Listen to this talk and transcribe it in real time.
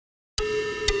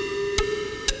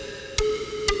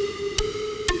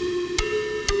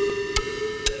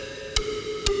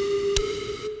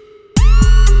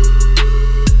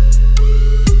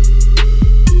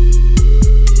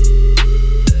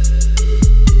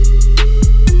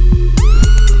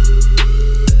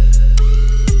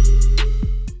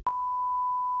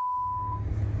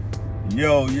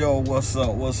Yo, what's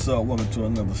up? Welcome to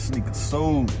another Sneaker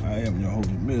Soul. I am your host,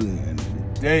 Millie, and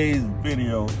today's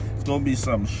video is gonna be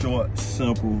something short,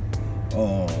 simple.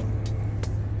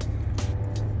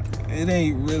 It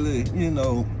ain't really,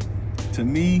 to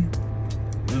me,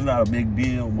 it's not a big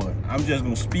deal, but I'm just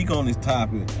gonna speak on this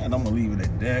topic, and I'm gonna leave it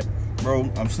at that.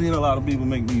 Bro, I'm seeing a lot of people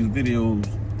make these videos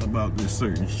about this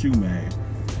certain shoe, man,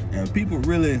 and people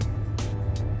really,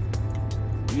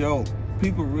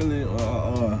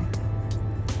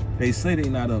 they say they're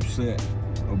not upset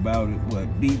about it,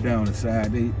 but deep down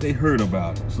inside, they heard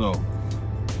about it. So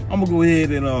I'm gonna go ahead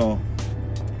and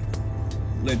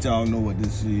let y'all know what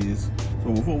this is.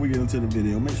 So before we get into the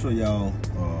video, make sure y'all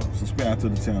subscribe to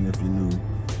the channel if you're new.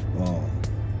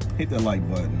 Hit that like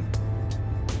button,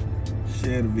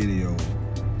 share the video.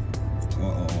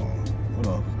 What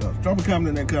else? Drop a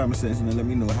comment in that comment section and let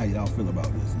me know how y'all feel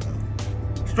about this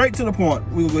now. Straight to the point,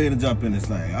 we're gonna go ahead and jump in this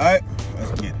thing, all right?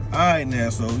 Let's get it. All right, now,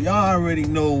 so y'all already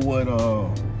know what a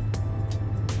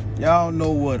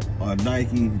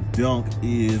Nike Dunk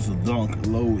is, a Dunk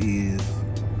Low is,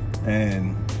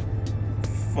 and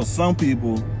for some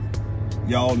people,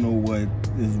 y'all know what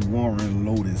this Warren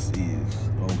Lotas is,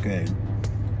 okay?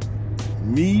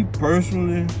 Me,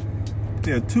 personally,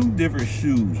 there are two different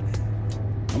shoes.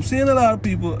 I'm seeing a lot of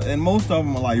people, and most of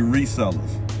them are like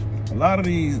resellers. A lot of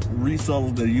these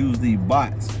resellers that use these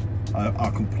bots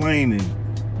are complaining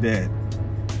that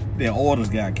their orders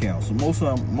got canceled. Most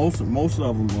of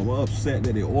them are upset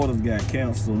that their orders got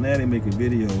canceled. So now they're making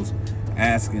videos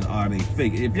asking, are they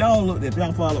fake? If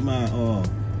y'all follow my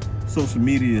social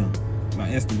media, my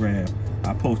Instagram,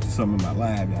 I posted some in my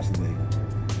live yesterday,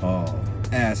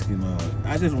 asking.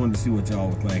 I just wanted to see what y'all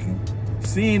were thinking,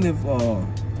 seeing if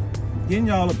getting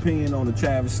y'all opinion on the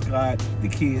Travis Scott, the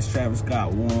kids Travis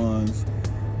Scott ones,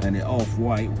 and the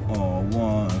off-white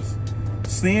ones.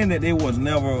 Seeing that they was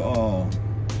never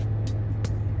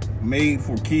made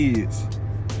for kids,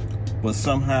 but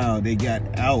somehow they got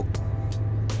out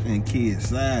in kid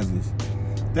sizes.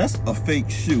 That's a fake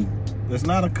shoe. That's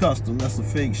not a custom. That's a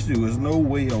fake shoe. There's no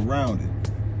way around it.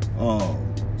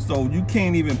 So you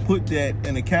can't even put that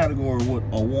in a category with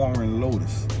a Warren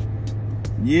Lotas.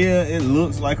 Yeah, it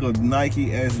looks like a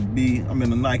Nike SB, a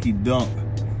Nike Dunk,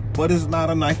 but it's not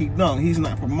a Nike Dunk. He's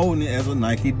not promoting it as a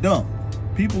Nike Dunk.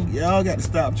 People, y'all got to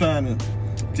stop trying to,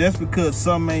 just because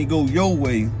something ain't go your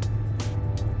way,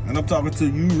 and I'm talking to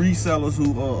you resellers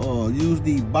who use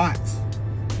these bots,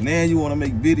 now you want to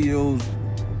make videos,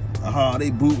 are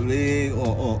they bootleg,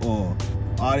 or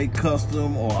are they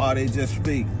custom, or are they just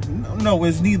fake? No,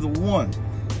 it's neither one.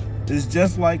 It's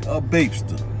just like a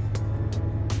Bapester.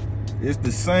 It's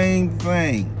the same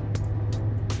thing.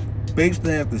 Bapester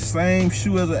has the same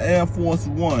shoe as an Air Force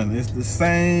One. It's the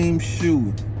same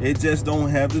shoe. It just don't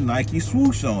have the Nike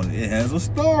swoosh on it. It has a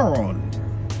star on it.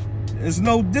 It's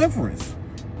no difference.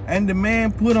 And the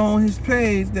man put on his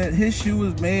page that his shoe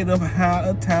is made of high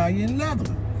Italian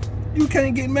leather. You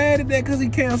can't get mad at that because he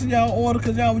canceled y'all order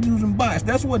because y'all was using bots.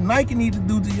 That's what Nike need to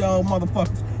do to y'all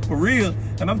motherfuckers. For real.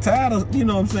 And I'm tired of, you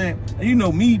know what I'm saying?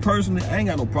 And me personally, I ain't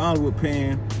got no problem with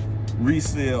paying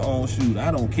resale on shoes.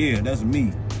 I don't care. That's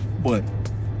me. But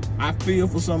I feel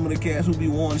for some of the cats who be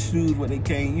wanting shoes but they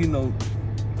can't, you know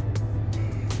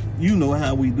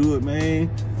how we do it,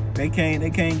 man. They can't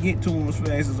get to them as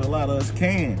fast as a lot of us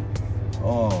can.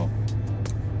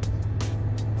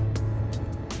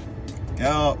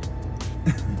 Y'all,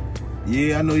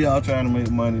 yeah, I know y'all trying to make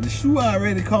money. The shoe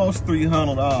already costs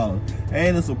 $300,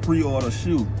 and it's a pre-order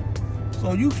shoe.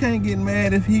 So you can't get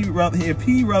mad if he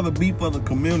rather be for the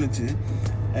community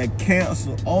and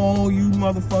cancel all you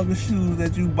motherfucking shoes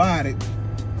that you bought it,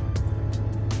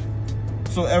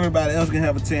 so everybody else can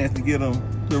have a chance to get them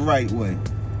the right way.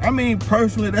 I mean,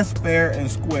 personally, that's fair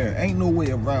and square. Ain't no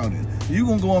way around it. You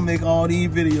gonna go and make all these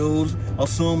videos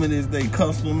assuming is they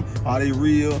custom, are they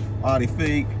real, are they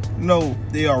fake? No,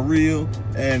 they are real,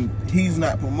 and he's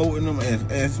not promoting them as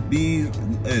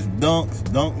SBs, as Dunks,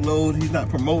 Dunk Lows. He's not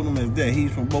promoting them as that.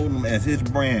 He's promoting them as his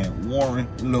brand, Warren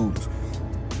Lotas.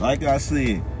 Like I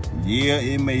said, yeah,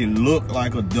 it may look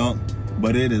like a dunk,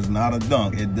 but it is not a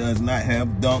dunk. It does not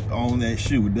have dunk on that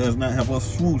shoe. It does not have a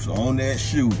swoosh on that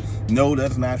shoe. No,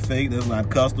 that's not fake. That's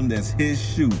not custom. That's his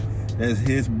shoe. That's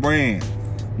his brand.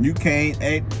 You can't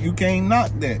knock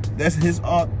that. That's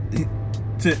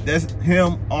that's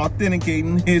him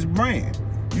authenticating his brand.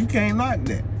 You can't knock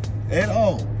that at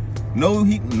all. No,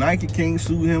 Nike can't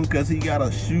sue him because he got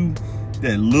a shoe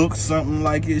that looks something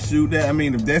like his shoe.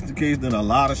 If that's the case, then a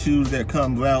lot of shoes that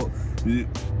comes out,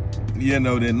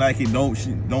 that Nike don't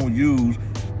use.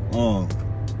 A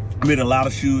lot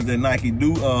of shoes that Nike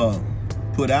do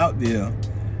put out there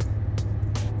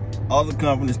other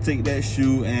companies take that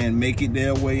shoe and make it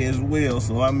their way as well.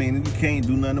 So I mean, you can't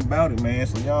do nothing about it, man.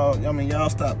 So y'all, I mean, y'all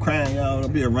stop crying. Y'all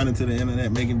don't be running to the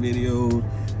internet making videos,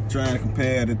 trying to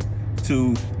compare it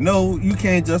to. No, you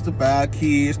can't justify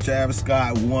kids Travis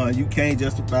Scott one. You can't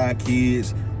justify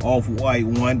kids Off-White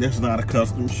one. That's not a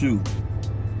custom shoe.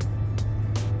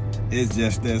 It's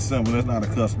just that simple. That's not a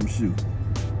custom shoe.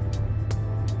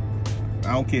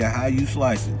 I don't care how you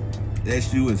slice it. That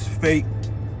shoe is fake,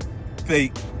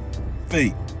 fake,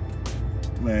 fake.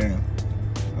 Man,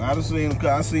 I've seen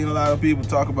a lot of people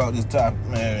talk about this topic,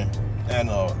 man. And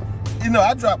you know,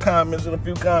 I dropped comments in a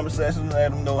few comment sessions and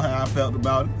let them know how I felt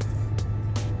about it.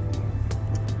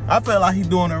 I felt like he's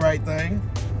doing the right thing.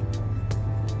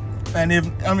 And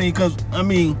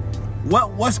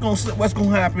what's gonna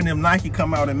happen if Nike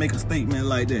come out and make a statement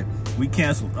like that? We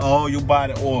canceled all your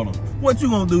body orders. What you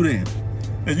gonna do then?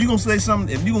 If you gonna say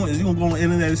something, if you gonna go on the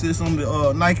internet and say something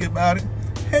to Nike about it?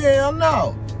 Hell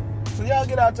no. So y'all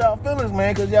get out y'all feelings,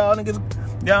 man, cause y'all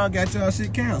got y'all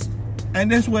shit canceled.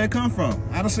 And that's where it come from.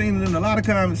 I done seen it in a lot of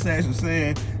comment sections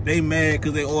saying they mad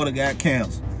cause their order got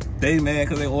canceled. They mad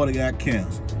cause their order got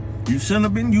canceled. You shouldn't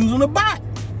have been using a bot.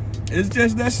 It's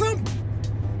just that simple.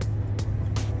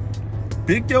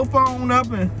 Pick your phone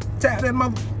up and tap that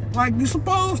mother like you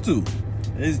supposed to.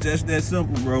 It's just that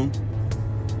simple, bro.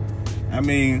 I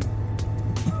mean,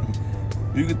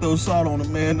 you can throw salt on the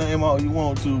man's name all you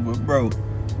want to, but bro,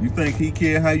 you think he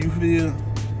care how you feel?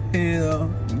 Hell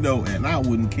no, and I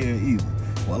wouldn't care either.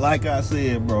 Well, like I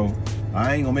said, bro,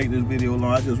 I ain't gonna make this video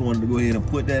long. I just wanted to go ahead and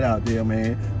put that out there,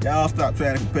 man. Y'all stop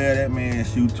trying to compare that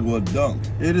man's shoe to a dunk.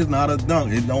 It is not a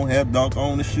dunk. It don't have dunk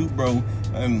on the shoe, bro.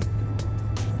 And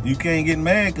you can't get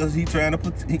mad because he trying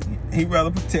to he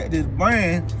rather protect his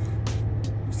brand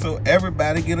so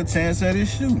everybody get a chance at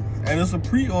his shoe. And it's a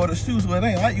pre-order shoe, so it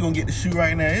ain't like you gonna get the shoe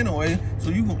right now anyway. So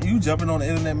you jumping on the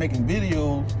internet making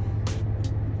videos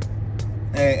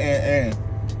and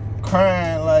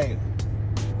crying like,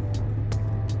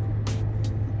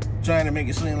 trying to make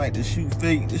it seem like the shoe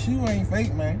fake. The shoe ain't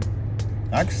fake, man.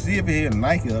 I can see if it had a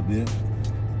Nike up there.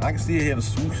 I can see it had a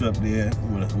swoosh up there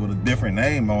with a different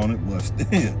name on it, but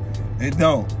still, it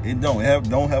don't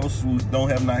have a swoosh, don't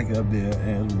have Nike up there,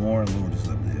 and it's Warren Lotas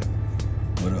up there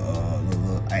with a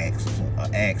little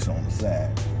axe on the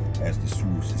side. That's the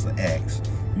swoosh. It's an axe.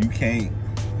 You can't.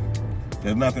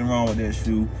 There's nothing wrong with that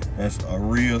shoe. That's a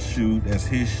real shoe. That's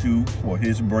his shoe or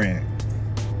his brand.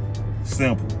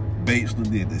 Simple. Bapester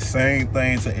did the same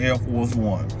thing to Air Force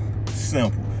One.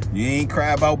 Simple. You ain't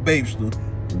cry about Bapester.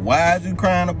 Why is you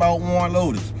crying about Warren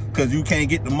Lotas? Because you can't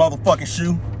get the motherfucking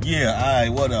shoe? Yeah,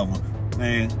 alright, whatever.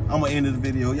 Man, I'm going to end this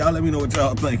video. Y'all let me know what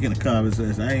y'all think in the comment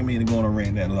section. I ain't mean to go on a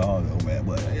rant that long though, man.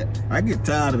 But I get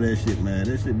tired of that shit, man.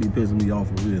 That shit be pissing me off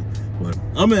for real. But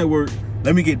I'm at work.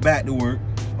 Let me get back to work.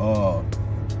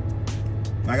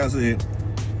 Like I said,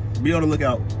 be on the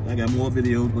lookout. I got more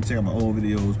videos. Go check out my old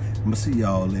videos. I'm going to see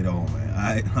y'all later on, man.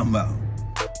 Alright, I'm out.